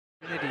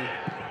opportunity.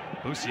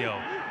 Busio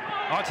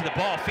onto the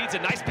ball, feeds a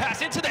nice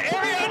pass into the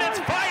area, and it's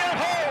fired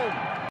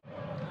home!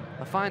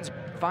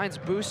 Finds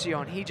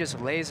Busio, and he just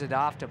lays it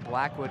off to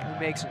Blackwood, who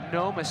makes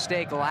no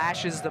mistake,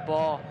 lashes the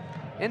ball.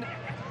 And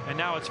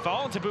now it's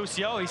fallen to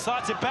Busio. He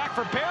slots it back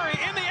for Barry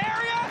in the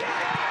area.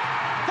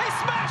 He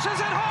smashes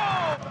it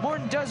home!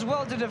 Morton does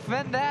well to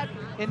defend that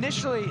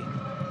initially,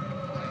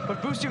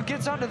 but Busio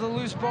gets onto the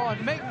loose ball,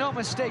 and make no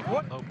mistake.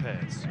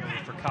 Lopez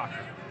over for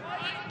Cocker.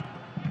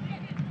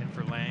 And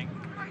for Lang,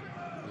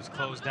 who's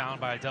closed down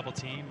by a double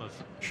team of...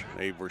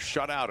 They were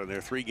shut out in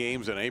their 3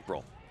 games in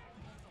April.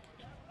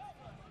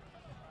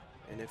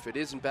 And if it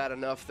isn't bad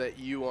enough that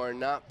you are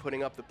not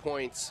putting up the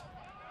points,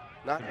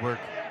 Good work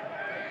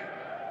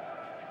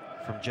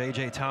from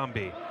J.J.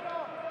 Tomby.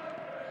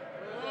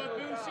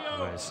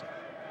 Was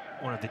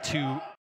one of the 2